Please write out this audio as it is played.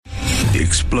the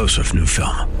explosive new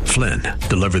film, Flynn,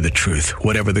 deliver the truth,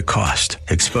 whatever the cost,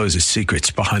 exposes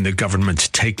secrets behind the government's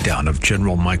takedown of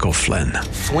General Michael Flynn.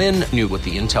 Flynn knew what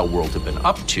the intel world had been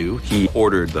up to. He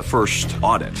ordered the first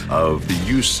audit of the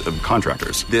use of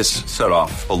contractors. This set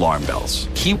off alarm bells.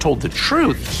 He told the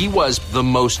truth. He was the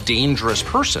most dangerous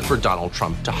person for Donald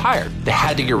Trump to hire. They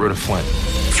had to get rid of Flynn.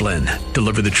 Flynn,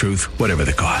 deliver the truth, whatever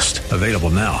the cost. Available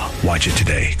now. Watch it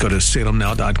today. Go to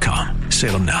salemnow.com.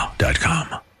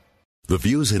 salemnow.com. The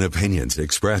views and opinions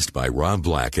expressed by Rob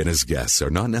Black and his guests are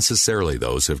not necessarily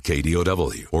those of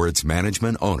KDOW or its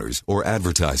management, owners, or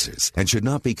advertisers and should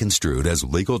not be construed as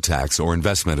legal, tax, or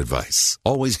investment advice.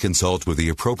 Always consult with the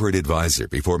appropriate advisor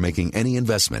before making any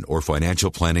investment or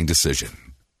financial planning decision.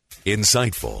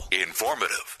 Insightful,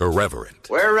 informative, irreverent.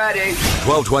 We're ready.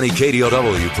 1220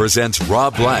 KDOW presents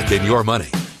Rob Black and Your Money,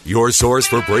 your source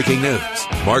for breaking news,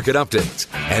 market updates,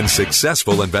 and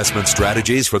successful investment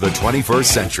strategies for the 21st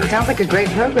century. Sounds like a great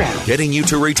program. Getting you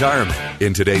to retirement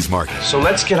in today's market. So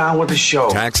let's get on with the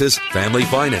show. Taxes, family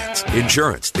finance,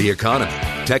 insurance, the economy,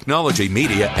 technology,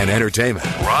 media, and entertainment.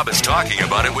 Rob is talking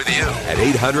about it with you at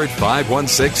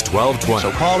 800-516-1220.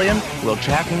 So call in, we'll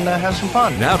chat and have some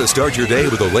fun. Now to start your day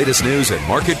with the latest news and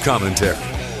market commentary.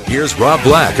 Here's Rob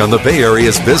Black on the Bay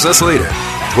Area's business leader,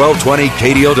 1220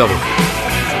 KDOW.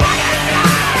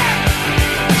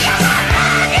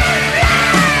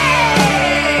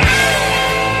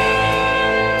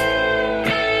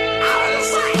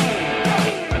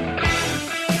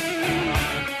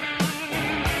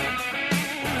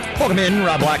 Welcome in,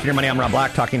 Rob Black and Your Money. I'm Rob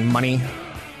Black, talking money,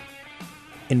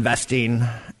 investing,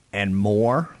 and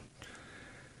more.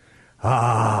 What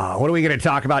are we going to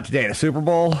talk about today? The Super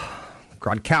Bowl?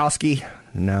 Gronkowski?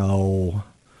 No.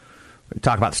 We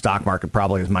talk about the stock market,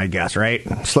 probably, is my guess, right?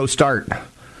 Slow start.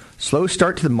 Slow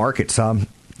start to the markets.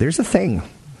 There's a thing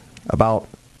about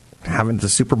having the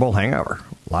Super Bowl hangover.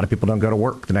 A lot of people don't go to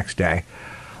work the next day.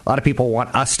 A lot of people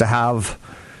want us to have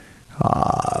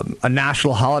a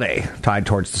national holiday tied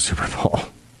towards the Super Bowl.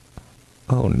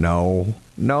 Oh, no.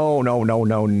 No.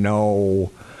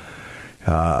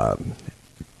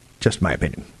 Just my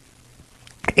opinion.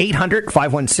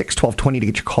 800-516-1220 to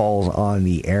get your calls on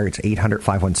the air. It's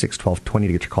 800-516-1220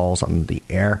 to get your calls on the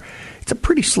air. It's a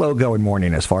pretty slow-going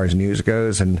morning as far as news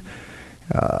goes, and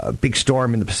a big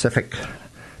storm in the Pacific,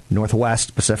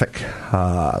 Northwest Pacific.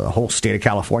 The whole state of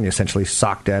California essentially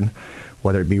socked in,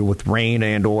 whether it be with rain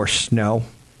and or snow.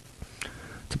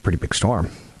 It's a pretty big storm.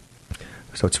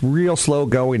 So it's real slow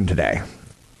going today.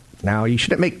 Now, you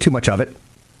shouldn't make too much of it.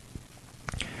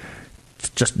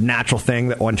 It's just a natural thing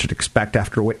that one should expect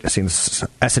after witnessing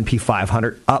S&P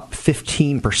 500 up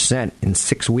 15% in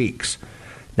 6 weeks.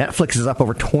 Netflix is up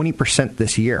over 20%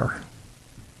 this year.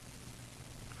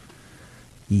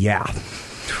 Yeah,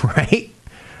 right?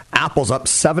 Apple's up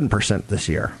 7% this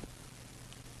year.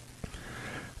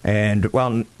 And,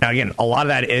 well, now again, a lot of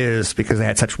that is because they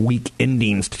had such weak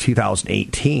endings to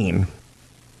 2018.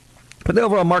 But the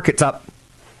overall market's up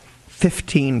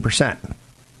 15%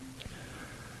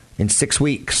 in 6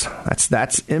 weeks.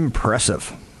 That's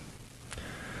impressive.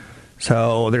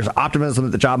 So there's optimism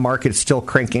that the job market is still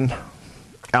cranking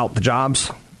out the jobs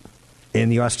in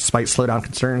the U.S. despite slowdown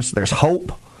concerns. There's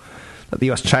hope that the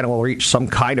U.S. and China will reach some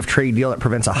kind of trade deal that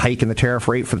prevents a hike in the tariff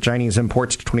rate for the Chinese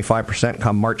imports to 25%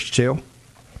 come March 2.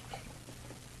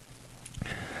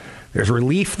 There's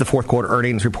relief. The fourth quarter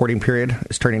earnings reporting period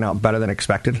is turning out better than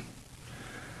expected.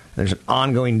 There's an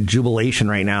ongoing jubilation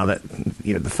right now that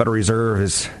the Federal Reserve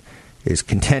is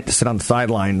content to sit on the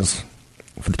sidelines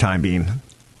for the time being.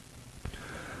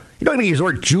 You don't use the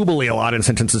word jubilee a lot in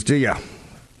sentences, do you?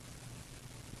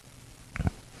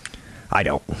 I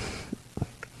don't.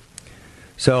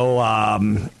 So,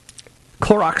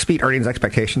 Clorox beat earnings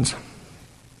expectations.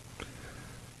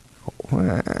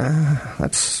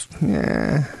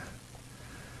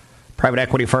 Private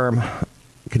equity firm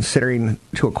considering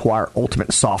to acquire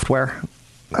Ultimate Software.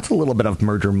 That's a little bit of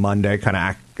Merger Monday kind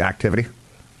of activity.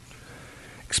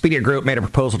 Expedia Group made a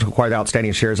proposal to acquire the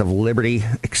outstanding shares of Liberty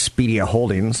Expedia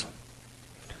Holdings.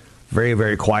 Very,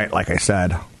 very quiet, like I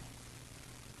said. A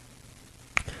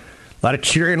lot of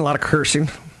cheering, a lot of cursing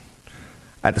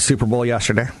at the Super Bowl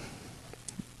yesterday.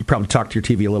 You probably talked to your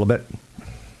TV a little bit.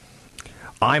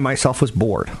 I myself was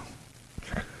bored.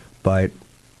 But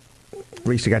at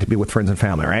least you got to be with friends and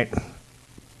family, right?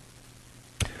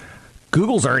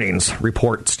 Google's earnings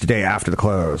reports today after the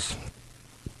close.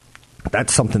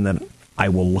 That's something that I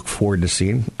will look forward to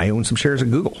seeing. I own some shares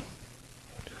of Google.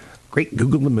 Great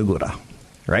Google the Mooglada,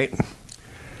 right?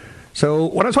 So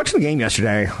when I was watching the game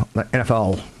yesterday, the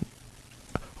NFL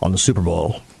on the Super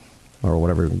Bowl, or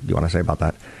whatever you want to say about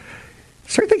that,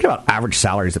 Start thinking about average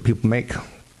salaries that people make.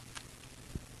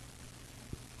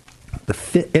 The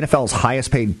NFL's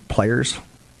highest paid players,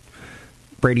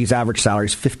 Brady's average salary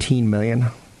is $15 million.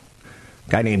 A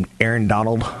guy named Aaron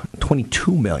Donald,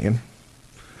 $22 million.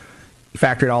 You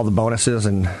factor in all the bonuses,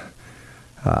 and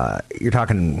you're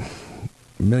talking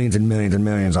millions and millions and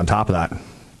millions on top of that.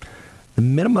 The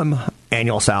minimum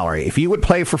annual salary, if you would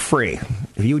play for free,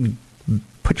 if you would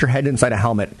put your head inside a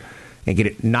helmet and get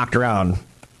it knocked around,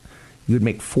 you would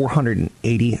make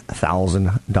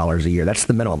 $480,000 a year. That's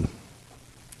the minimum.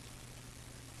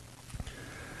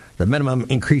 The minimum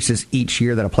increases each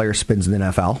year that a player spends in the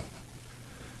NFL.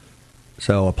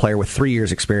 So a player with 3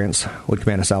 years' experience would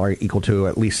command a salary equal to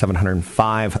at least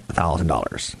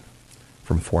 $705,000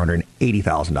 from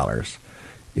 $480,000.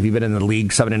 If you've been in the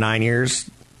league 7 to 9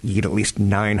 years, you get at least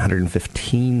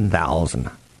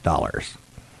 $915,000.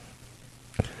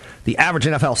 The average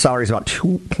NFL salary is about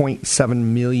 $2.7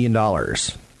 million.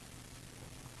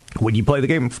 Would you play the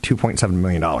game for $2.7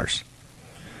 million?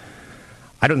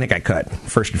 I don't think I could,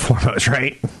 first and foremost,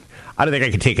 right? I don't think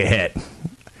I could take a hit.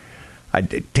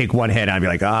 I'd take one hit and I'd be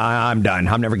like, I'm done.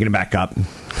 I'm never getting back up.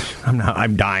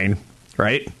 I'm dying,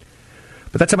 right?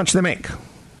 But that's how much they make.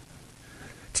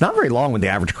 It's not very long when the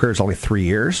average career is only 3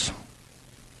 years.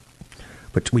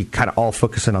 But we kind of all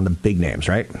focus in on the big names,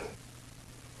 right?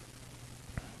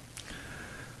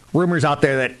 Rumors out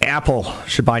there that Apple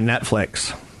should buy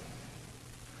Netflix.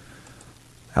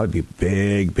 That would be a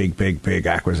big, big, big, big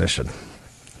acquisition.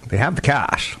 They have the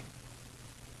cash.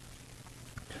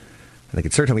 They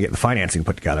could certainly get the financing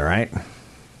put together, right?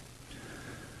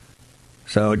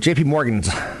 So JP Morgan's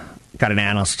got an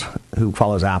analyst who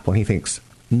follows Apple, and he thinks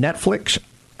Netflix,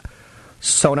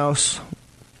 Sonos,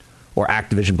 or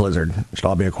Activision Blizzard should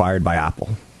all be acquired by Apple.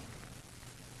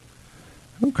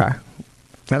 Okay.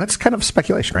 Now, that's kind of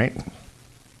speculation, right?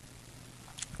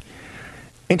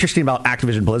 Interesting about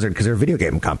Activision Blizzard because they're a video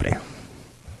game company.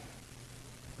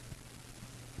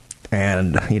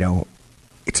 And, you know,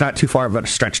 it's not too far of a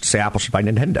stretch to say Apple should buy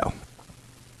Nintendo.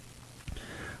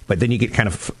 But then you get kind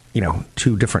of, you know,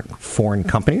 two different foreign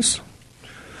companies.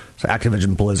 So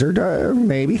Activision Blizzard,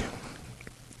 maybe.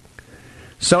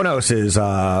 Sonos is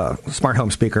a smart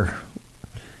home speaker.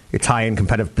 Its high-end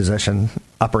competitive position,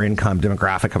 upper income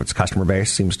demographic of its customer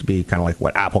base seems to be kind of like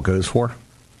what Apple goes for.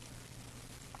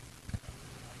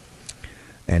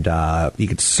 And you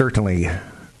could certainly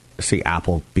see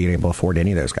Apple being able to afford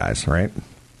any of those guys, right?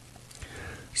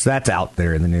 So that's out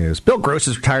there in the news. Bill Gross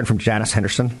is retired from Janus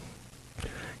Henderson.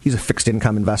 He's a fixed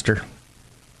income investor.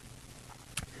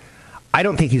 I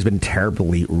don't think he's been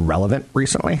terribly relevant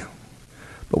recently.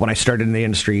 But when I started in the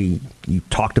industry, you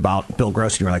talked about Bill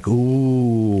Gross, and you were like,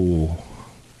 ooh.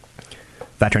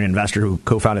 Veteran investor who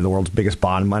co-founded the world's biggest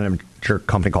bond manager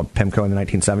company called PIMCO in the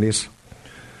 1970s.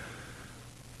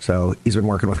 So he's been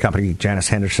working with company Janus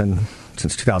Henderson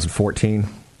since 2014.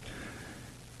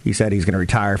 He said he's going to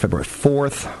retire February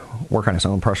 4th, work on his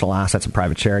own personal assets and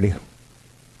private charity.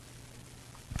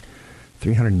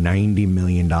 $390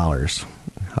 million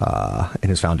in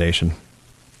his foundation.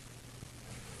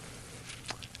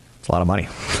 It's a lot of money,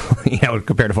 you know,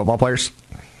 compared to football players.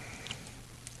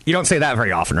 You don't say that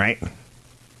very often, right? Some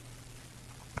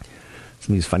of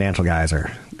these financial guys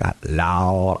got a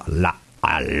lot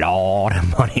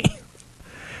of money.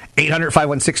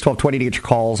 800-516-1220 to get your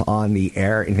calls on the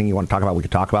air. Anything you want to talk about, we could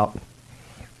talk about.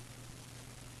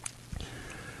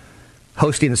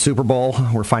 Hosting the Super Bowl,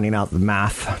 we're finding out the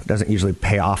math doesn't usually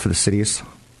pay off for the cities.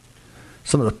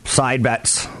 Some of the side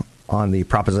bets on the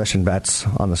proposition bets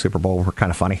on the Super Bowl were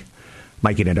kind of funny.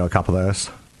 Might get into a couple of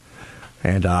those.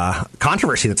 And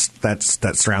controversy that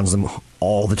surrounds them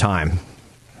all the time.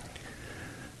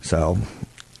 So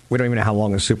we don't even know how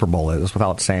long a Super Bowl is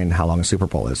without saying how long a Super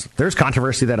Bowl is. There's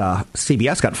controversy that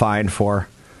CBS got fined for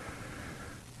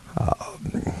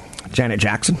Janet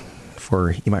Jackson.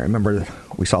 You might remember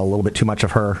we saw a little bit too much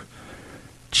of her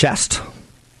chest.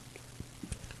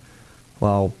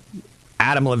 Well,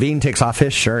 Adam Levine takes off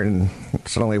his shirt, and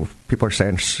suddenly people are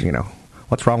saying, you know,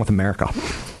 what's wrong with America?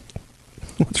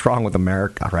 What's wrong with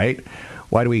America, right?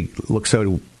 Why do we look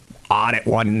so odd at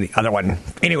one and the other one?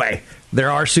 Anyway,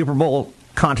 there are Super Bowl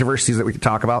controversies that we could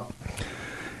talk about.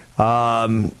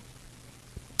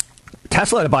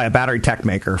 Tesla to buy a battery tech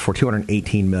maker for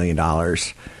 $218 million.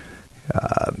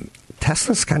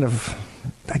 Tesla's kind of,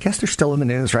 I guess they're still in the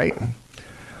news, right?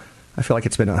 I feel like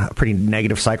it's been a pretty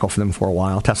negative cycle for them for a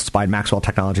while. Tesla's buying Maxwell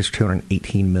Technologies for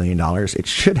 $218 million. It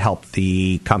should help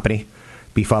the company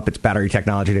beef up its battery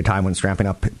technology at a time when it's ramping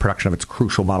up production of its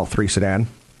crucial Model 3 sedan.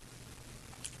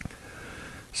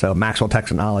 So Maxwell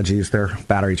Technologies, their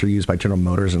batteries are used by General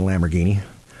Motors and Lamborghini.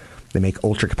 They make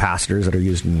ultracapacitors that are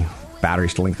used in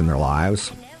batteries to lengthen their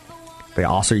lives. They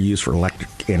also are used for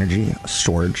electric energy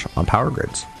storage on power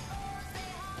grids.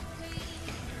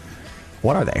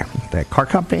 What are they? Are they a car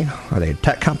company? Are they a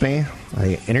tech company? Are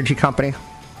they an energy company?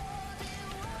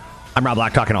 I'm Rob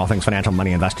Black, talking all things financial,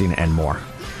 money, investing, and more.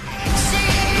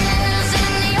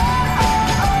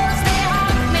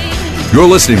 You're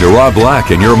listening to Rob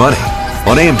Black and Your Money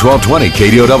on AM 1220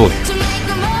 KDOW.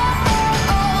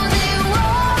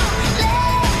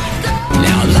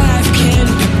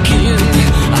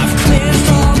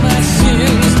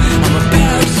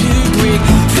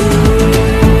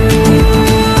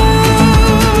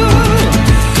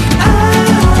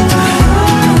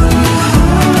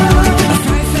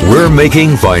 We're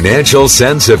making financial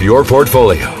sense of your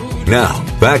portfolio. Now,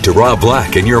 back to Rob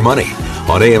Black and Your Money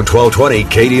on AM 1220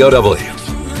 KDOW.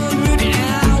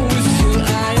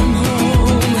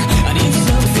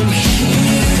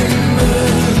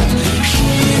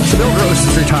 So Bill Gross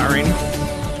is retiring.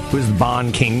 Who's the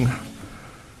bond king?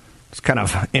 It's kind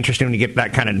of interesting when you get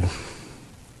that kind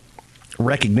of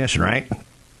recognition, right?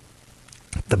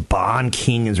 The bond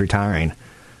king is retiring.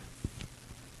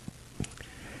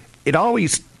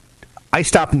 I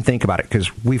stop and think about it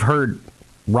because we've heard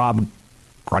Rob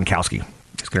Gronkowski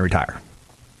is going to retire.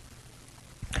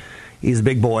 He's a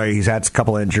big boy. He's had a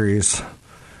couple injuries.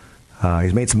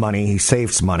 He's made some money. He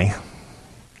saved some money.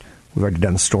 We've already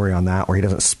done a story on that where he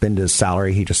doesn't spend his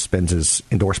salary. He just spends his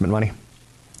endorsement money.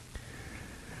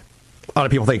 A lot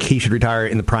of people think he should retire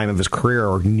in the prime of his career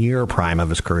or near prime of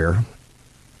his career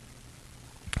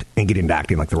and get into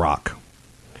acting like The Rock.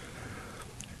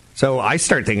 So I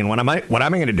start thinking, what am I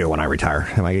going to do when I retire?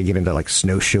 Am I going to get into like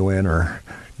snowshoeing or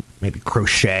maybe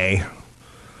crochet?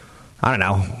 I don't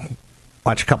know.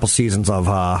 Watch a couple seasons of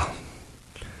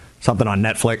something on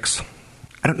Netflix.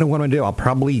 I don't know what I'm going to do. I'll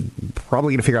probably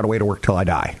going to figure out a way to work till I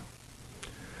die.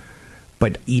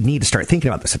 But you need to start thinking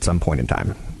about this at some point in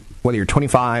time. Whether you're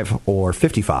 25 or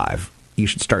 55, you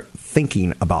should start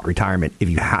thinking about retirement. If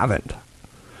you haven't,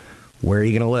 where are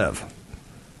you going to live?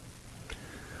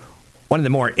 One of the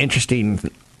more interesting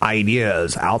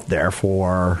ideas out there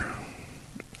for,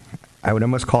 I would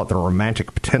almost call it the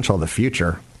romantic potential of the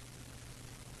future,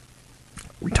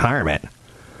 retirement,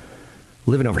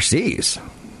 living overseas.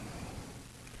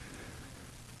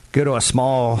 Go to a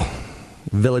small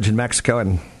village in Mexico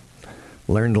and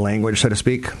learn the language, so to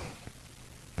speak.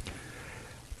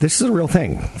 This is a real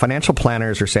thing. Financial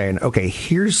planners are saying, okay,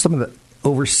 here's some of the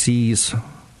overseas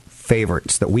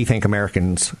favorites that we think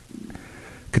Americans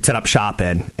could set up shop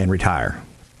in and retire.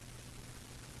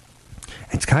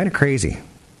 It's kind of crazy.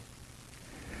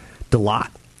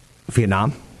 Dalat,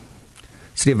 Vietnam.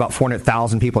 City of about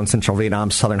 400,000 people in central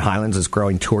Vietnam's Southern Highlands is a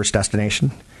growing tourist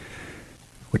destination,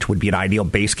 which would be an ideal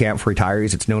base camp for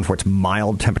retirees. It's known for its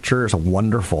mild temperatures,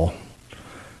 wonderful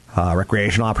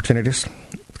recreational opportunities.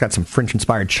 It's got some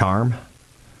French-inspired charm.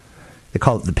 They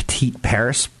call it the Petite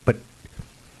Paris, but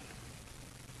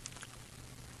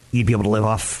you'd be able to live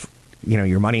off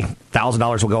your money.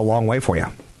 $1,000 will go a long way for you.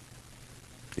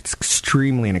 It's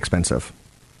extremely inexpensive.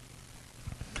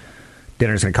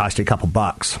 Dinner's going to cost you a couple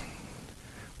bucks.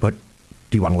 But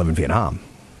do you want to live in Vietnam?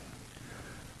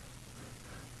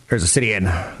 There's a city in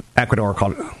Ecuador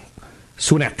called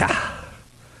Sueca.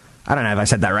 I don't know if I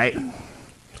said that right.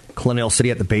 Colonial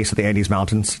city at the base of the Andes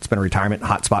Mountains. It's been a retirement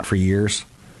hotspot for years.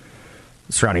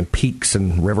 Surrounding peaks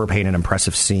and river paint an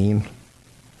impressive scene.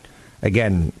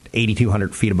 Again,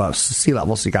 8,200 feet above sea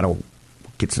level, so you got to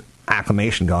get some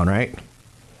acclimation going, right?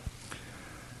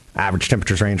 Average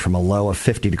temperatures range from a low of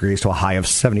 50 degrees to a high of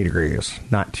 70 degrees.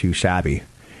 Not too shabby.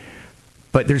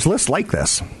 But there's lists like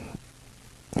this.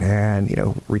 And,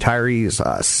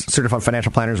 retirees, certified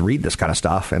financial planners read this kind of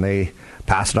stuff, and they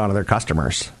pass it on to their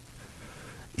customers.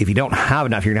 If you don't have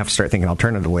enough, you're going to have to start thinking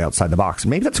alternatively outside the box.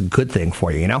 Maybe that's a good thing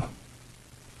for you,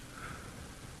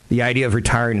 The idea of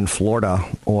retiring in Florida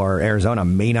or Arizona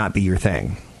may not be your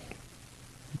thing.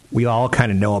 We all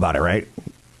kind of know about it, right?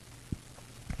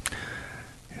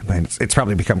 But it's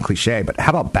probably become cliche, but how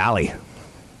about Bali?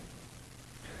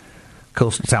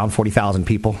 Coastal town, 40,000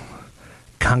 people.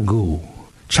 Canggu,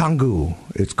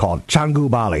 it's called. Canggu,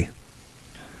 Bali.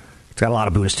 It's got a lot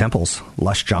of Buddhist temples,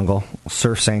 lush jungle,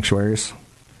 surf sanctuaries.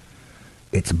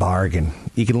 It's a bargain.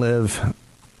 You can live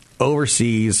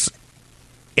overseas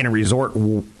in a resort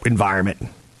environment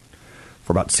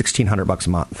for about $1,600 a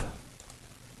month.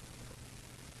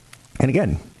 And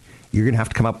again, you're going to have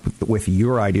to come up with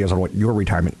your ideas on what your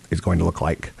retirement is going to look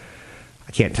like.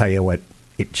 I can't tell you what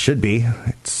it should be.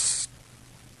 I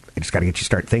just got to get you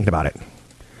start thinking about it.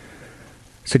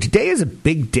 So today is a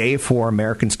big day for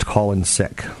Americans to call in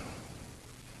sick.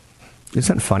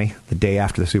 Isn't that funny? The day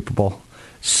after the Super Bowl.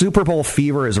 Super Bowl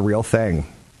fever is a real thing.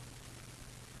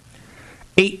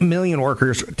 8 million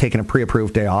workers taking a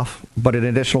pre-approved day off, but an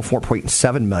additional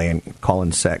 4.7 million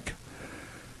calling sick.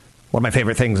 One of my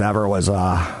favorite things ever was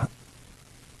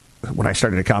when I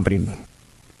started a company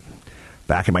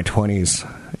back in my 20s,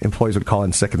 employees would call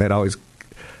in sick, and they'd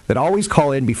always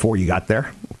call in before you got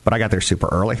there, but I got there super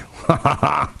early.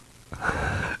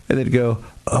 And they'd go,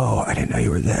 "Oh, I didn't know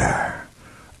you were there.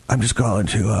 I'm just calling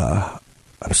to,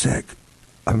 I'm sick.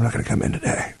 I'm not going to come in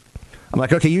today." I'm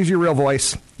like, okay, use your real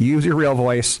voice. Use your real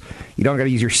voice. You don't got to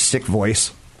use your sick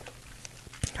voice.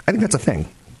 I think that's a thing.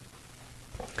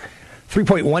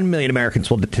 3.1 million Americans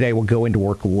today will go into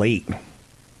work late.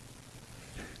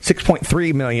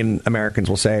 6.3 million Americans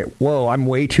will say, "Whoa, I'm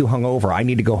way too hungover. I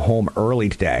need to go home early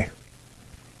today."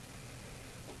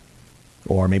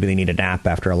 Or maybe they need a nap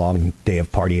after a long day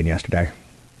of partying yesterday.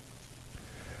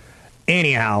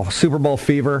 Anyhow, Super Bowl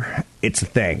fever, it's a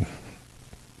thing.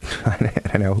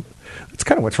 I know. It's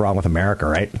kind of what's wrong with America,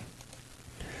 right?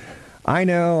 I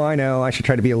know. I should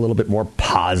try to be a little bit more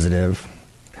positive.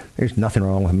 There's nothing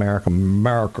wrong with America.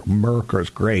 America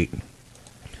is great.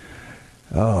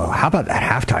 Oh, how about that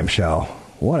halftime show?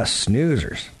 What a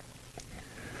snoozers.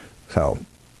 So,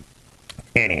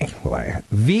 anyway,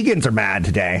 vegans are mad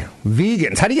today.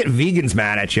 Vegans. How do you get vegans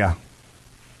mad at you?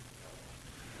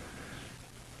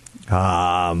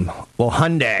 Well,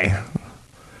 Hyundai,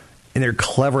 in their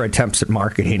clever attempts at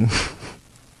marketing,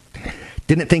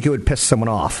 didn't think it would piss someone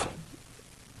off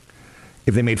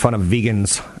if they made fun of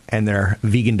vegans and their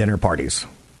vegan dinner parties.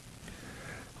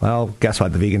 Well, guess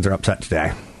what? The vegans are upset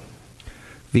today.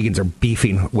 Vegans are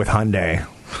beefing with Hyundai.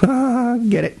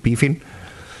 Get it? Beefing?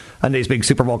 Hyundai's big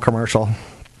Super Bowl commercial.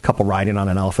 Couple riding on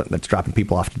an elephant that's dropping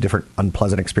people off to different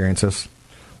unpleasant experiences,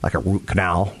 like a root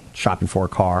canal, shopping for a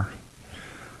car,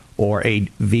 or a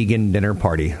vegan dinner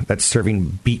party that's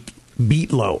serving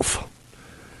beetloaf.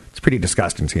 It's pretty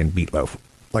disgusting seeing beetloaf.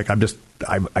 Like, I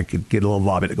could get a little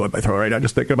vomit going in my throat right now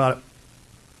just thinking about it.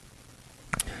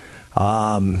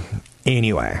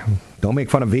 Anyway, don't make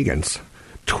fun of vegans.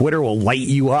 Twitter will light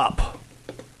you up.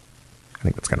 I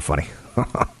think that's kind of funny.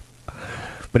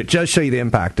 But it does show you the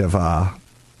impact of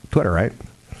Twitter, right?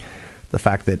 The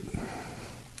fact that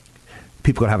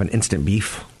people can have an instant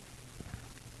beef.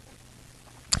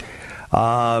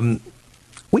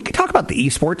 We could talk about the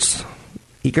esports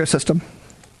ecosystem.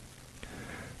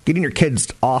 Getting your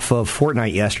kids off of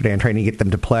Fortnite yesterday and trying to get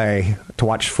them to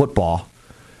watch football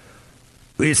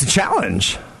is a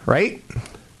challenge, right?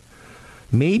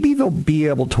 Maybe they'll be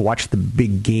able to watch the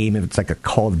big game if it's like a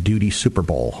Call of Duty Super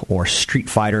Bowl or Street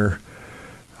Fighter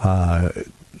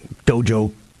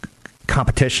dojo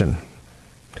competition.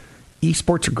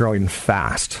 Esports are growing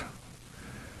fast.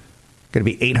 Going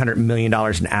to be $800 million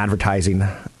in advertising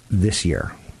this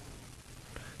year.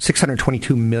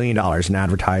 $622 million in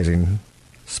advertising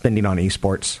spending on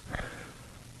esports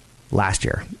last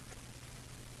year.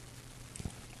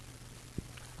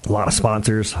 A lot of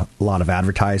sponsors, a lot of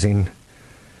advertising.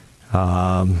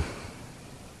 If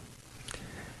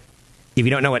you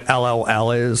don't know what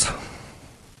LOL is,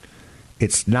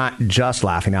 it's not just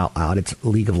laughing out loud, it's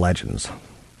League of Legends.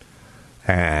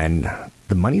 And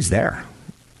the money's there.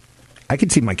 I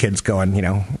could see my kids going,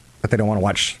 but they don't want to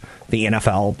watch the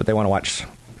NFL, but they want to watch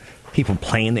people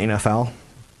playing the NFL.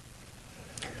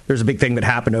 There's a big thing that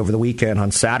happened over the weekend.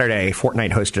 On Saturday,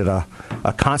 Fortnite hosted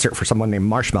a concert for someone named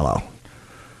Marshmello.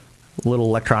 A little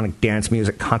electronic dance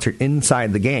music concert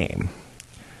inside the game.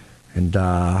 And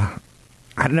I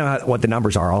don't know what the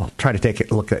numbers are. I'll try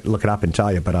to look it up and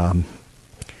tell you. But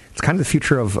it's kind of the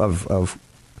future of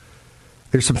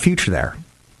there's some future there.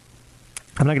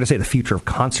 I'm not going to say the future of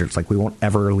concerts, like we won't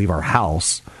ever leave our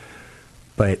house.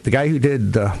 But the guy who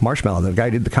did the Marshmello, the guy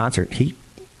who did the concert, he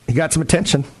got some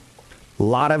attention. A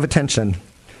lot of attention.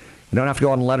 You don't have to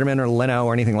go on Letterman or Leno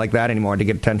or anything like that anymore to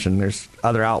get attention. There's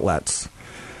other outlets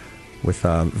with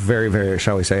very, very,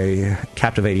 shall we say,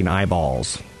 captivating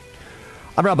eyeballs.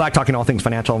 I'm Rob Black, talking all things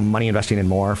financial, money, investing, and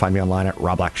more. Find me online at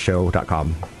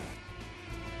robblackshow.com.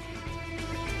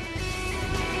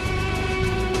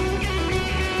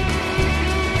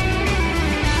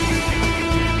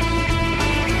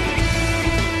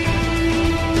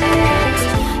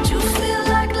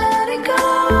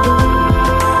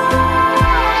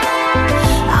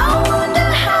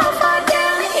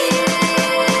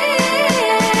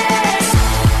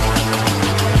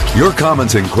 Your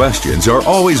comments and questions are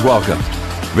always welcome.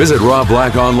 Visit Rob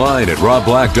Black online at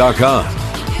robblack.com.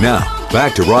 Now,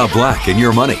 back to Rob Black and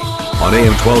Your Money on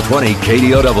AM 1220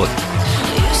 KDOW.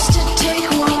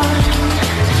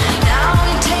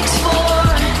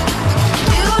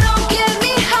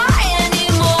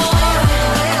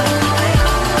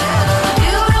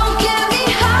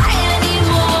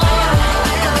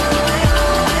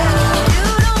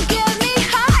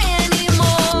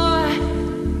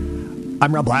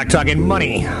 I'm Rob Black, talking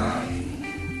money,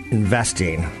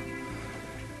 investing,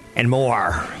 and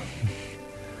more.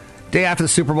 Day after the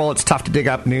Super Bowl, it's tough to dig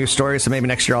up news stories, so maybe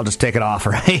next year I'll just take it off,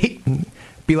 right?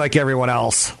 Be like everyone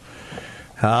else.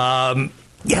 The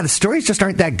stories just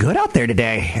aren't that good out there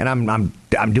today, and I'm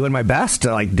doing my best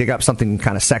to dig up something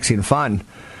kind of sexy and fun.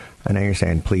 I know you're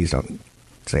saying, please don't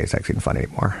say sexy and fun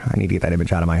anymore. I need to get that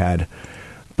image out of my head.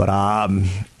 But I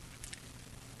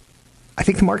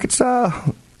think the market's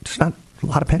just not a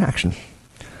lot of pin action.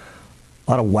 A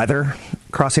lot of weather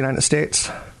across the United States.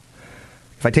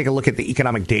 If I take a look at the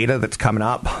economic data that's coming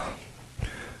up,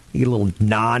 you get a little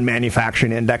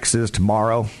non-manufacturing indexes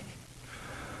tomorrow.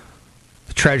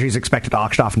 The Treasury's expected to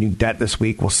auction off new debt this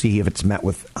week. We'll see if it's met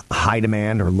with high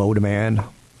demand or low demand.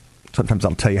 Sometimes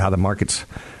I'll tell you how the market's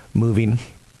moving.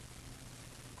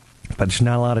 But there's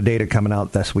not a lot of data coming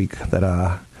out this week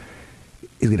that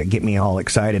is going to get me all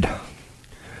excited.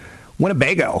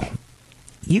 Winnebago.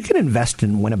 You can invest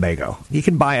in Winnebago. You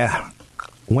can buy a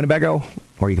Winnebago,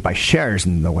 or you can buy shares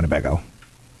in the Winnebago.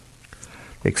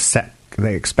 They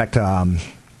expect a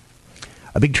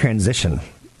big transition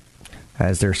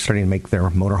as they're starting to make their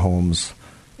motorhomes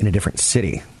in a different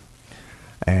city.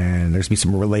 And there's going to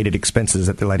be some related expenses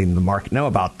that they're letting the market know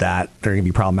about that. They're going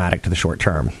to be problematic to the short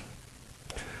term.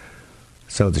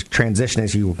 So the transition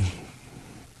is you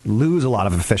lose a lot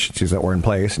of efficiencies that were in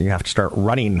place, and you have to start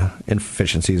running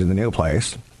inefficiencies in the new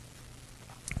place.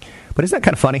 But isn't that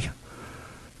kind of funny?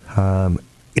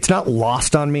 It's not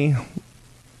lost on me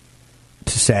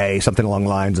to say something along the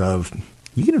lines of,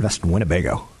 you can invest in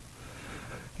Winnebago.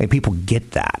 And people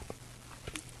get that.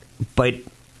 But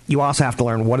you also have to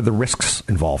learn, what are the risks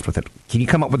involved with it? Can you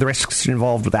come up with the risks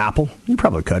involved with Apple? You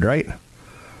probably could, right?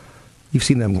 You've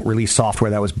seen them release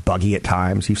software that was buggy at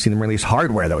times. You've seen them release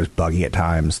hardware that was buggy at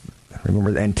times.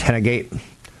 Remember the AntennaGate?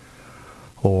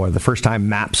 Or the first time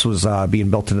Maps was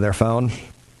being built into their phone?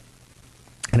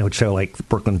 And it would show the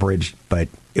Brooklyn Bridge, but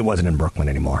it wasn't in Brooklyn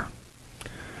anymore.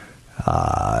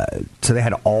 So they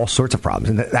had all sorts of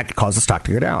problems, and that could cause the stock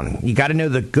to go down. You got to know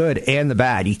the good and the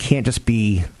bad. You can't just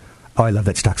be, oh, I love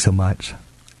that stock so much.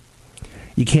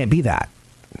 You can't be that.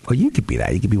 Well, you could be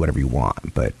that. You could be whatever you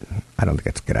want, but I don't think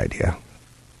that's a good idea.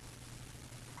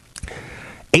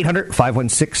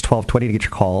 800-516-1220 to get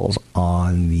your calls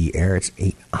on the air. It's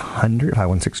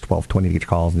 800-516-1220 to get your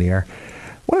calls on the air.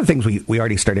 One of the things we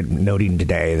already started noting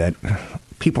today, that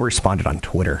people responded on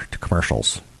Twitter to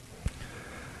commercials.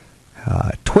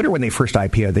 Twitter, when they first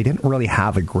IPO'd, they didn't really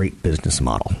have a great business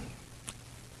model.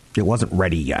 It wasn't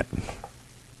ready yet.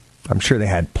 I'm sure they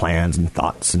had plans and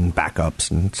thoughts and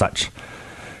backups and such.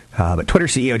 But Twitter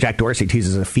CEO Jack Dorsey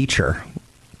teases a feature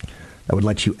that would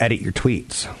let you edit your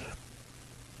tweets.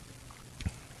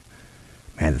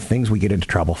 Man, the things we get into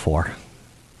trouble for,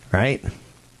 right?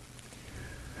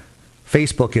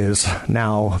 Facebook is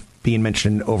now being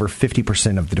mentioned over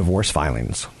 50% of the divorce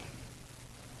filings.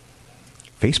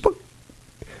 Facebook?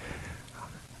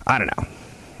 I don't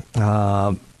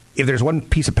know. If there's one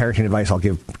piece of parenting advice I'll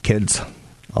give kids,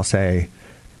 I'll say,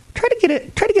 try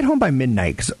to get home by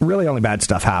midnight, because really only bad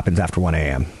stuff happens after 1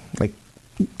 a.m.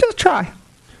 Just try.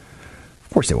 Of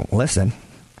course they won't listen,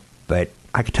 but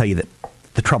I can tell you that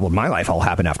the trouble in my life all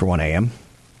happened after 1 a.m.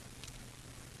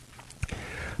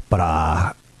 But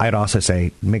I'd also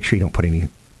say, make sure you don't put any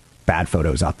bad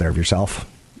photos out there of yourself.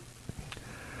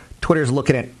 Twitter's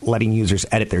looking at letting users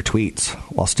edit their tweets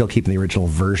while still keeping the original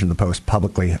version of the post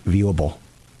publicly viewable.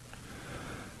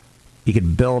 You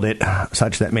could build it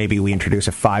such that maybe we introduce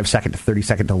a 5-second to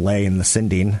 30-second delay in the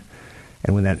sending,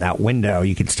 and when that window,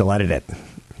 you can still edit it.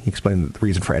 He explained that the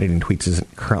reason for editing tweets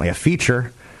isn't currently a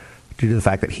feature due to the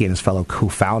fact that he and his fellow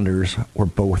co-founders were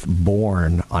both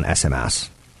born on SMS.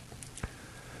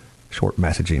 Short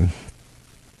messaging.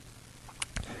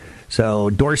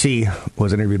 So Dorsey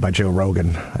was interviewed by Joe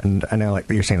Rogan, and I know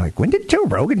you're saying, when did Joe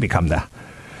Rogan become the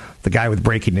guy with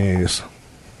breaking news?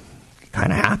 It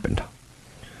kind of happened.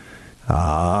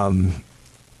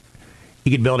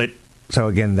 You could build it so,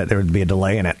 again, that there would be a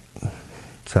delay in it.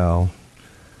 So,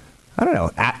 I don't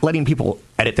know. Letting people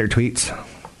edit their tweets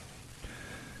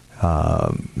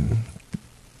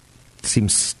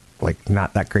seems like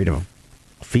not that great of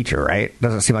a feature, right?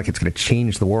 Doesn't seem like it's going to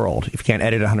change the world. If you can't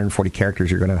edit 140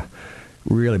 characters, you're going to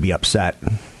really be upset.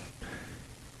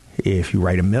 If you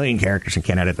write 1 million characters and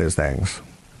can't edit those things.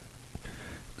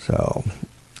 So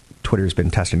Twitter's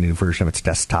been testing a new version of its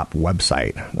desktop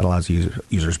website that allows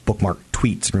users bookmark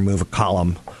tweets and remove a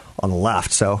column on the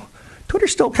left. So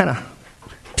Twitter's still kind of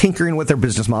tinkering with their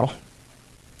business model.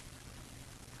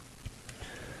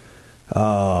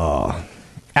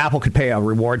 Apple could pay a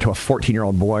reward to a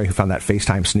 14-year-old boy who found that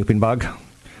FaceTime snooping bug.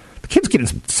 The kid's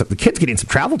getting some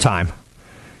travel time.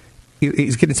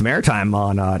 He's getting some airtime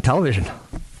on television.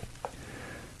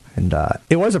 And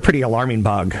it was a pretty alarming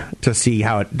bug to see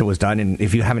how it was done. And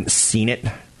if you haven't seen it,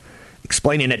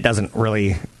 explaining it doesn't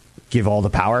really give all the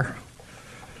power.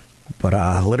 But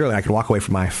literally, I could walk away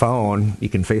from my phone. You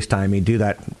can FaceTime me, do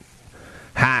that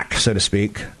hack, so to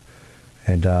speak,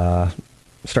 and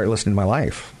start listening to my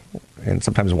life. And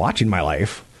sometimes watching my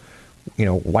life,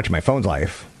 watching my phone's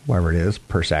life, whatever it is,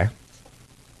 per se.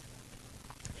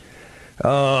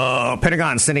 Oh,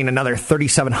 Pentagon sending another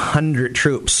 3,700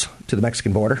 troops to the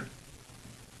Mexican border.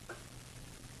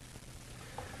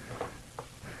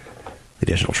 The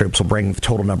additional troops will bring the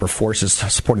total number of forces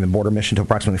supporting the border mission to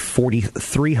approximately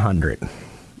 4,300.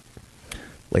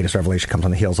 Latest revelation comes on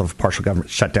the heels of partial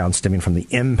government shutdown stemming from the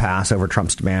impasse over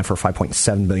Trump's demand for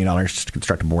 $5.7 billion to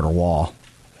construct a border wall.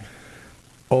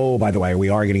 Oh, by the way, we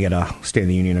are going to get a State of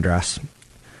the Union address.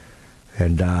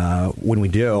 And when we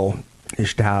do, it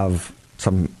should have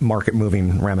some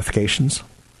market-moving ramifications.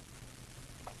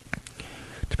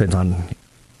 Depends on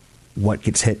what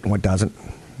gets hit and what doesn't.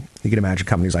 You can imagine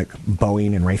companies like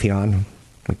Boeing and Raytheon,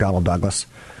 McDonnell Douglas,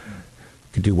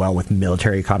 could do well with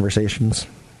military conversations.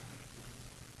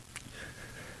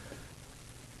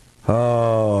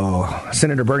 Oh,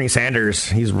 Senator Bernie Sanders,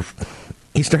 he's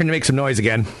starting to make some noise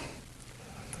again.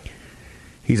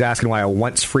 He's asking why a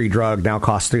once-free drug now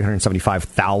costs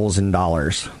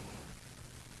 $375,000.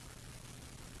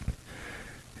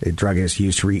 The drug is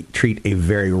used to treat a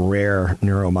very rare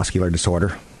neuromuscular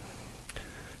disorder.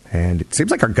 And it seems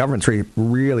like our government's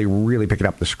really, really picking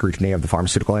up the scrutiny of the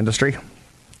pharmaceutical industry.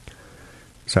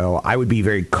 So I would be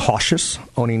very cautious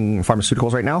owning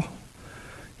pharmaceuticals right now.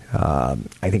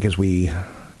 I think as we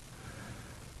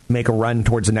make a run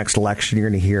towards the next election, you're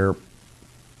going to hear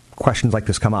questions like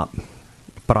this come up.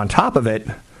 But on top of it,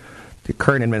 the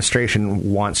current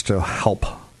administration wants to help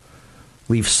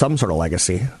leave some sort of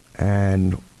legacy.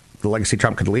 And the legacy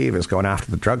Trump could leave is going after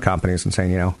the drug companies and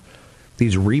saying,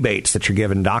 these rebates that you're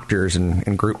giving doctors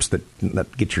and groups that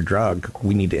get your drug,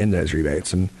 we need to end those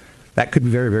rebates. And that could be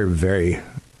very, very, very,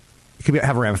 it could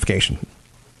have a ramification.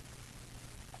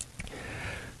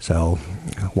 So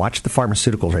watch the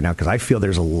pharmaceuticals right now, because I feel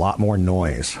there's a lot more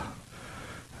noise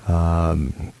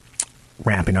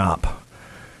ramping up.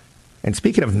 And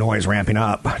speaking of noise ramping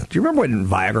up, do you remember when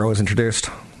Viagra was introduced?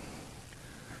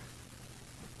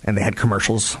 And they had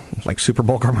commercials, like Super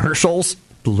Bowl commercials?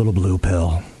 The little blue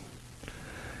pill.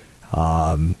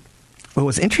 What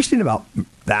was interesting about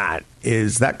that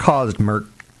is that caused Merck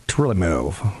to really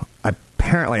move.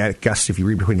 Apparently, I guess if you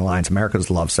read between the lines, Americans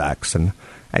love sex. And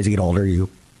as you get older,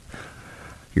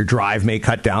 your drive may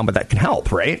cut down, but that can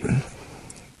help, right?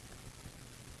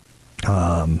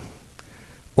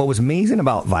 What was amazing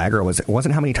about Viagra was it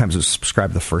wasn't how many times it was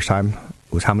prescribed the first time.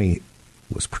 It was how many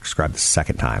was prescribed the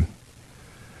second time.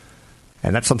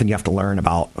 And that's something you have to learn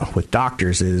about with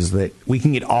doctors, is that we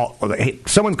can get all... Hey,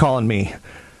 someone's calling me.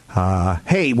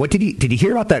 Hey, what did you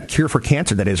hear about that cure for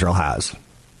cancer that Israel has?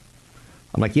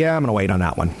 I'm like, yeah, I'm going to wait on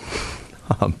that one.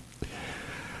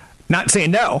 Not saying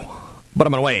no, but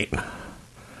I'm going to wait.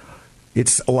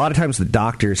 It's a lot of times the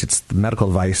doctors, it's the medical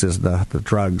devices, the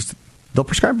drugs, they'll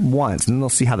prescribe once, and then they'll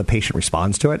see how the patient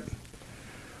responds to it,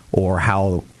 or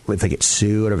how, if they get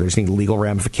sued, or if there's any legal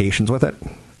ramifications with it.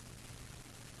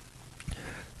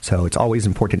 So it's always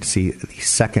important to see the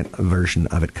second version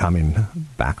of it coming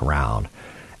back around.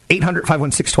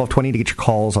 800-516-1220 to get your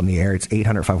calls on the air. It's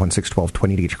 800-516-1220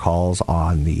 to get your calls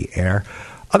on the air.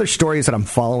 Other stories that I'm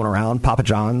following around, Papa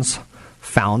John's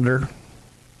founder,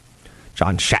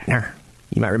 John Shatner.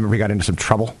 You might remember he got into some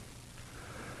trouble.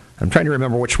 I'm trying to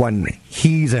remember which one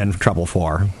he's in trouble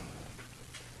for.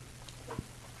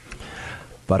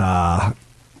 But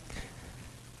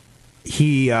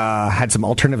he had some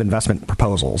alternative investment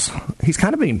proposals. He's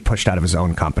kind of being pushed out of his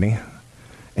own company.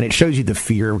 And it shows you the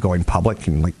fear of going public.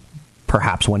 And like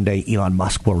perhaps one day Elon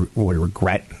Musk will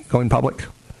regret going public.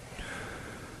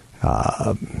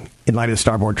 In light of the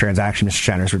Starboard transaction,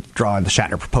 Mr. Shatner is withdrawing the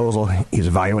Shatner proposal. He's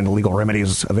evaluating the legal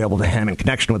remedies available to him in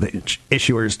connection with the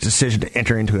issuer's decision to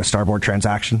enter into a Starboard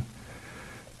transaction.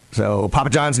 So Papa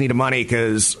John's needed money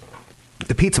because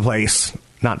the pizza place,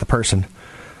 not the person,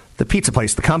 the pizza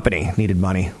place, the company, needed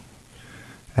money,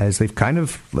 as they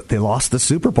lost the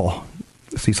Super Bowl.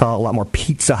 So you saw a lot more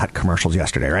Pizza Hut commercials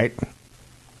yesterday, right?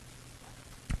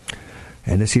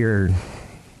 And this year,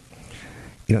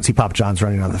 you don't see Papa John's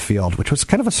running on the field, which was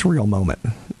kind of a surreal moment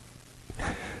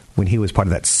when he was part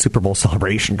of that Super Bowl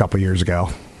celebration a couple of years ago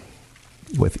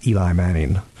with Eli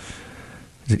Manning.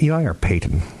 Is it Eli or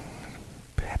Peyton?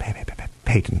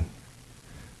 Peyton.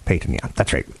 Peyton, yeah,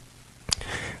 that's right.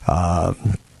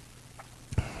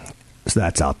 So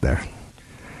that's out there.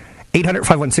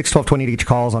 800-516-1220 to get your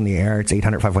calls on the air. It's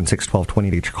 800-516-1220 to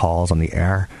get your calls on the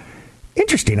air.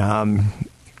 Interesting.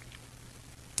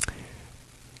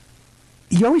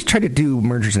 You always try to do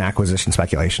mergers and acquisition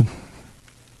speculation.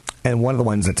 And one of the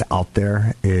ones that's out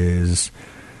there is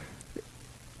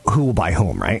who will buy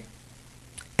whom, right?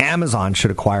 Amazon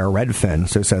should acquire Redfin,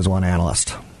 so says one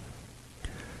analyst.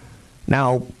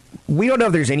 Now, we don't know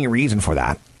if there's any reason for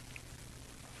that.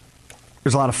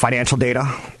 There's a lot of financial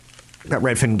data that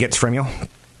Redfin gets from you.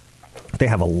 They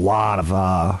have a lot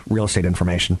of real estate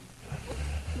information,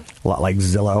 a lot like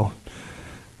Zillow.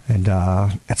 And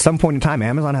at some point in time,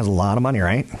 Amazon has a lot of money,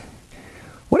 right?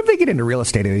 What if they get into real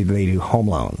estate and they do home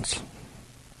loans?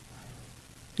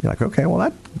 You're like, okay,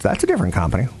 well, that's a different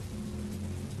company.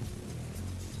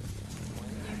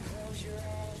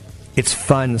 It's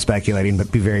fun speculating,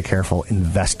 but be very careful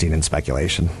investing in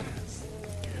speculation.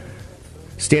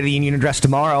 State of the Union address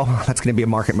tomorrow. That's going to be a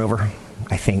market mover,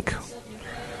 I think.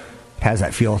 It has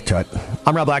that feel to it.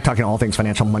 I'm Rob Black, talking all things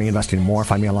financial, money, investing, and more.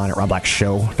 Find me online at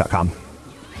robblackshow.com.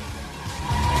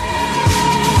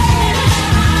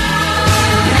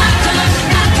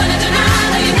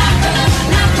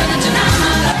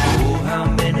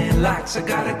 I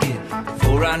gotta get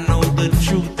before I know the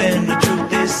truth, and the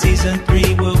truth is season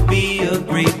 3 will be a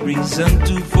great reason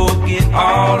to forget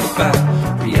all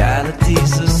about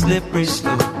reality's a slippery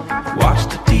slope. Watch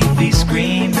the TV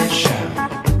scream and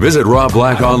shout. Visit Rob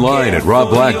Black online at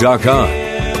robblack.com.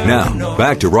 Now,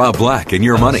 back to Rob Black and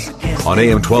Your Money on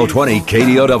AM 1220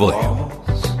 KDOW.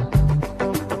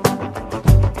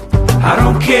 I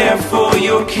don't care for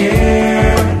your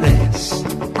careless.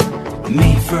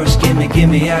 Me first, give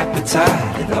me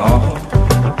appetite at all.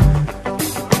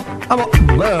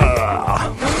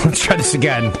 Let's try this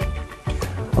again.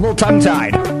 I'm a little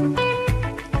tongue-tied.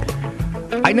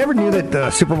 I never knew that the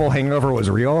Super Bowl hangover was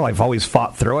real. I've always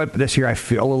fought through it, but this year I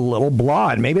feel a little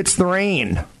blawed. Maybe it's the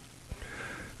rain.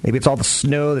 Maybe it's all the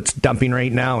snow that's dumping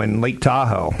right now in Lake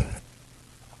Tahoe.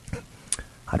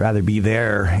 I'd rather be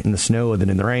there in the snow than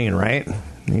in the rain, right?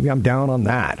 Maybe I'm down on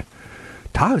that.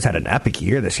 Tahoe's had an epic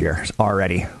year this year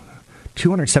already.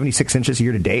 276 inches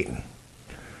year to date.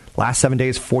 Last 7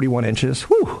 days, 41 inches.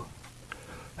 Whew.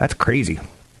 That's crazy.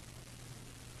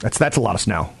 That's a lot of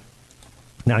snow.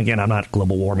 Now, again, I'm not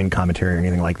global warming commentary or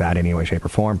anything like that in any way, shape, or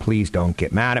form. Please don't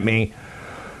get mad at me.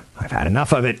 I've had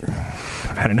enough of it.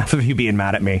 I've had enough of you being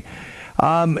mad at me.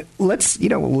 Let's,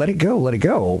 let it go. Let it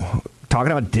go.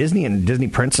 Talking about Disney and Disney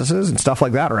princesses and stuff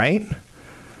like that, right?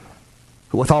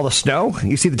 With all the snow.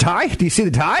 You see the tie? Do you see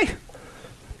the tie?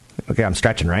 Okay, I'm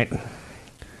stretching, right?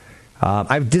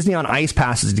 I have Disney on Ice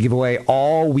passes to give away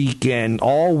all weekend,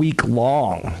 all week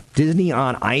long. Disney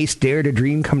on Ice, Dare to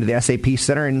Dream, come to the SAP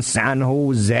Center in San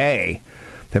Jose,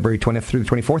 February 20th through the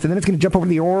 24th. And then it's going to jump over to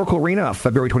the Oracle Arena,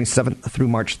 February 27th through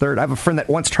March 3rd. I have a friend that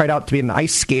once tried out to be an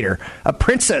ice skater, a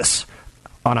princess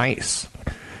on ice.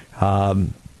 Call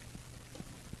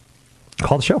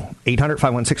the show,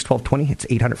 800-516-1220. It's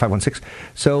 800-516.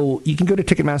 So you can go to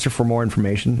Ticketmaster for more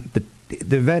information.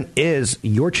 The event is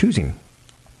your choosing.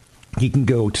 You can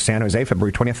go to San Jose,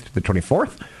 February 20th through the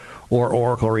 24th, or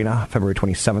Oracle Arena, February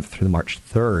 27th through the March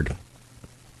 3rd.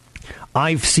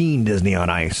 I've seen Disney on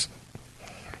Ice.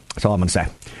 That's all I'm going to say.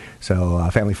 So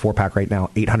family 4-pack right now,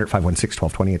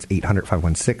 800-516-1220. It's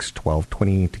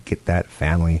 800-516-1220 to get that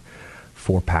family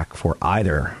 4-pack for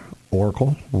either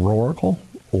Oracle, Roracle,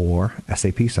 or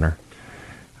SAP Center.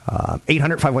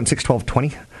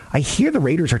 800-516-1220. I hear the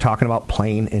Raiders are talking about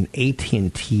playing in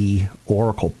AT&T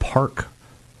Oracle Park.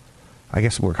 I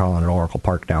guess we're calling it Oracle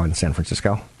Park now in San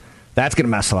Francisco. That's going to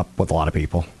mess up with a lot of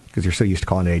people because you're so used to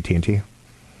calling it AT&T.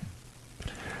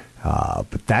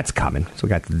 But that's coming, so we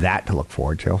got that to look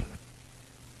forward to.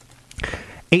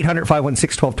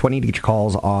 800-516-1220 to get your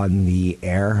calls on the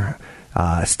air.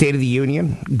 State of the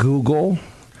Union, Google.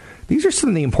 These are some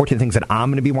of the important things that I'm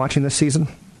going to be watching this season,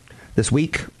 this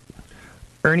week.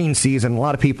 Earnings season, a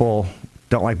lot of people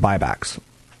don't like buybacks.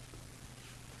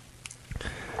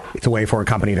 It's a way for a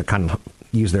company to kind of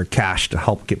use their cash to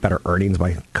help get better earnings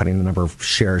by cutting the number of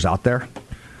shares out there.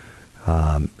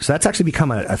 So that's actually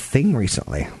become a thing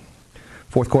recently.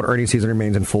 Fourth quarter earnings season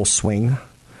remains in full swing.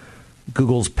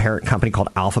 Google's parent company called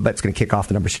Alphabet is going to kick off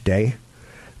the numbers today.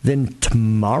 Then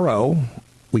tomorrow,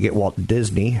 we get Walt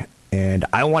Disney. And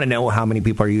I want to know how many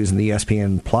people are using the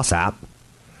ESPN Plus app.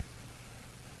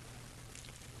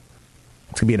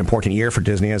 It's going to be an important year for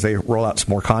Disney as they roll out some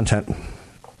more content.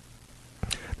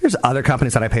 There's other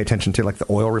companies that I pay attention to, like the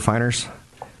oil refiners.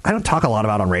 I don't talk a lot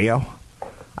about on radio.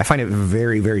 I find it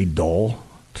very, very dull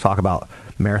to talk about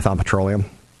Marathon Petroleum.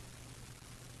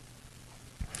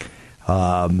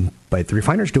 But the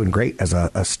refiners doing great as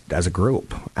a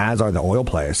group, as are the oil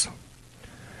plays.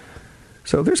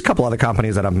 So there's a couple other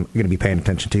companies that I'm going to be paying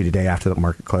attention to today after the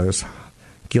market close.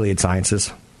 Gilead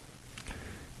Sciences.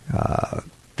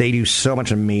 They do so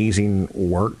much amazing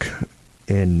work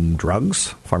in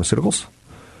drugs, pharmaceuticals,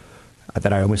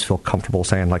 that I almost feel comfortable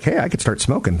saying, like, hey, I could start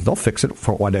smoking. They'll fix it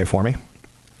for one day for me.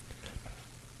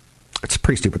 It's a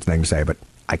pretty stupid thing to say, but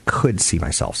I could see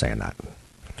myself saying that.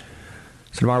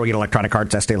 So tomorrow we get Electronic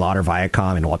Arts, Estee Lauder,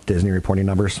 Viacom, and Walt Disney reporting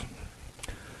numbers.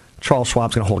 Charles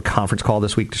Schwab's going to hold a conference call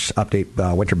this week to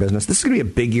update winter business. This is going to be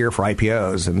a big year for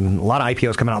IPOs, and a lot of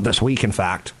IPOs coming out this week, in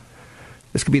fact.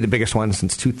 This could be the biggest one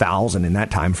since 2000 in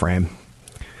that time frame.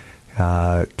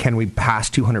 Can we pass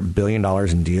 $200 billion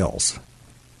in deals?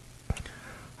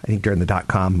 I think during the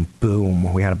dot-com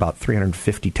boom, we had about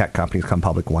 350 tech companies come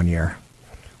public one year,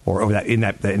 or over that in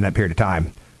that period of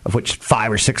time, of which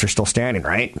 5 or 6 are still standing,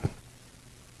 right?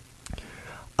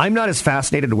 I'm not as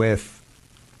fascinated with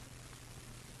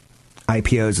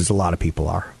IPOs as a lot of people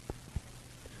are.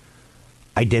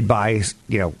 I did buy,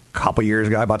 a couple years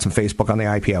ago, I bought some Facebook on the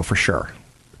IPO for sure.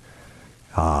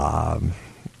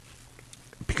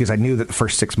 Because I knew that the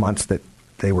first 6 months that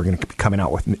they were going to be coming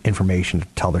out with information to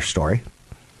tell their story.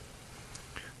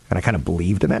 And I kind of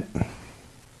believed in it.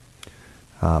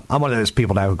 I'm one of those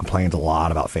people now who complains a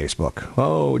lot about Facebook.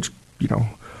 Oh,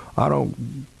 I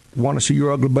don't want to see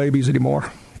your ugly babies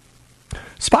anymore.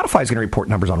 Spotify is going to report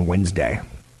numbers on Wednesday.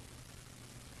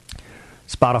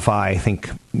 Spotify, I think,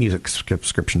 music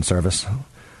subscription service.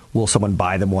 Will someone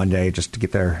buy them one day just to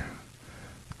get their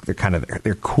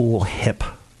cool, hip,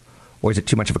 or is it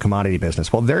too much of a commodity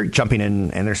business? Well, they're jumping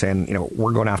in and they're saying,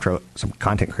 we're going after some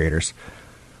content creators.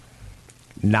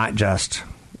 Not just,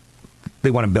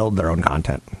 they want to build their own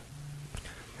content.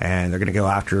 And they're going to go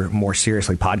after, more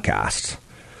seriously, podcasts.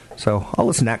 So I'll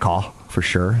listen to that call for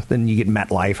sure. Then you get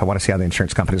MetLife. I want to see how the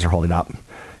insurance companies are holding up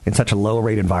in such a low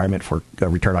rate environment for a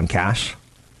return on cash.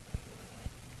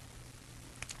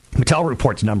 Mattel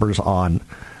reports numbers on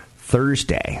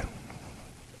Thursday.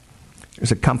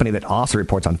 There's a company that also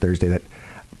reports on Thursday that,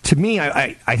 to me,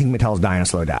 I think Mattel's dying a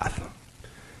slow death.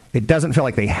 It doesn't feel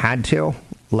like they had to.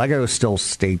 Lego still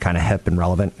stayed kind of hip and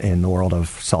relevant in the world of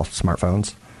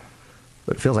smartphones.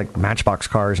 But it feels like Matchbox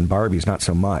cars and Barbies, not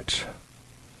so much.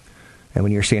 And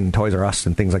when you're seeing Toys R Us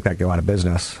and things like that go out of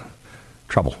business,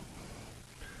 trouble.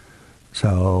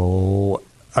 So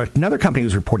another company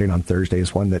who's reporting on Thursday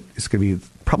is one that is going to be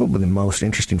probably the most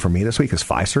interesting for me this week is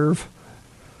Fiserv.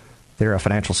 They're a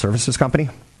financial services company.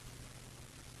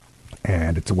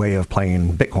 And it's a way of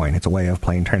playing Bitcoin. It's a way of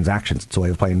playing transactions. It's a way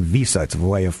of playing Visa. It's a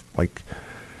way of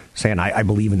saying I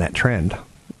believe in that trend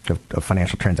of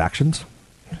financial transactions.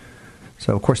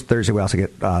 So, of course, Thursday we also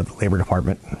get the Labor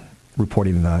Department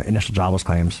reporting the initial jobless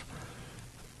claims.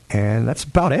 And that's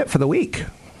about it for the week.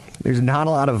 There's not a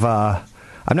lot of...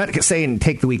 I'm not saying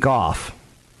take the week off.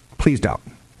 Please don't.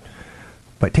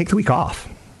 But take the week off.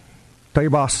 Tell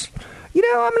your boss, I'm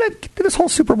going to do this whole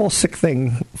Super Bowl sick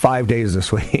thing 5 days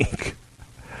this week.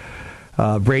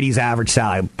 Brady's average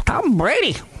salary. Tom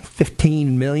Brady,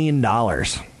 $15 million.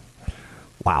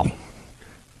 Wow.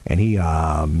 And he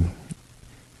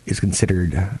is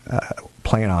considered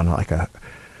playing on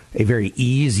a very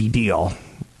easy deal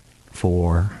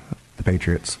for the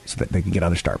Patriots so that they can get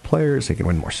other star players, they can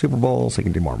win more Super Bowls, they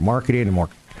can do more marketing and more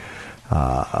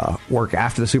work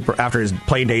after his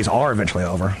playing days are eventually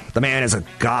over. The man is a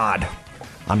god.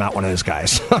 I'm not one of those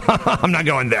guys. I'm not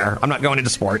going there. I'm not going into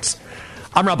sports.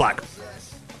 I'm Rob Black.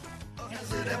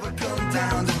 Has it ever come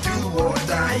down to do or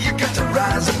die? You got to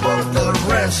rise above the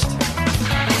rest.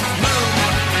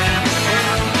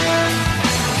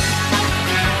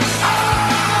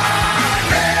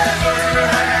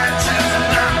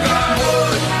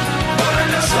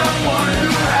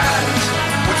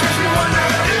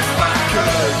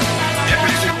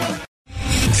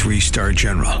 Three-star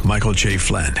General Michael J.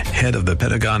 Flynn, head of the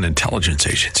Pentagon Intelligence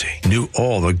Agency, knew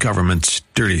all the government's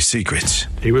dirty secrets.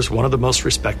 He was one of the most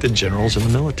respected generals in the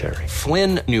military.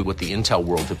 Flynn knew what the intel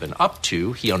world had been up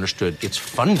to. He understood its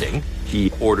funding.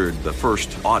 He ordered the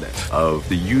first audit of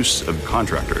the use of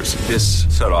contractors. This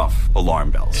set off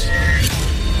alarm bells.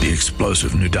 The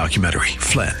explosive new documentary,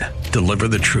 Flynn, Deliver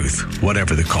the Truth,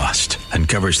 Whatever the Cost,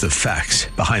 uncovers the facts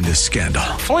behind this scandal.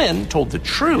 Flynn told the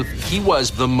truth. He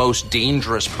was the most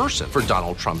dangerous person for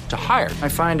Donald Trump to hire. I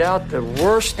find out the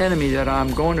worst enemy that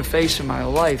I'm going to face in my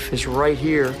life is right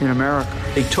here in America.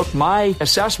 They took my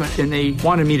assessment and they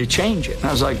wanted me to change it. And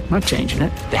I was like, I'm not changing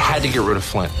it. They had to get rid of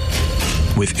Flynn.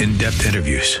 With in-depth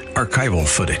interviews, archival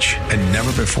footage, and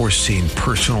never-before-seen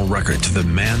personal records of the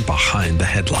man behind the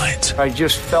headlines. I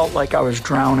just felt like I was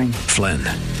drowning. Flynn,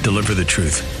 deliver the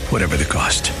truth, whatever the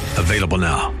cost. Available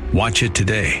now. Watch it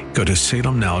today. Go to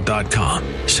salemnow.com.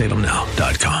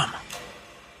 salemnow.com.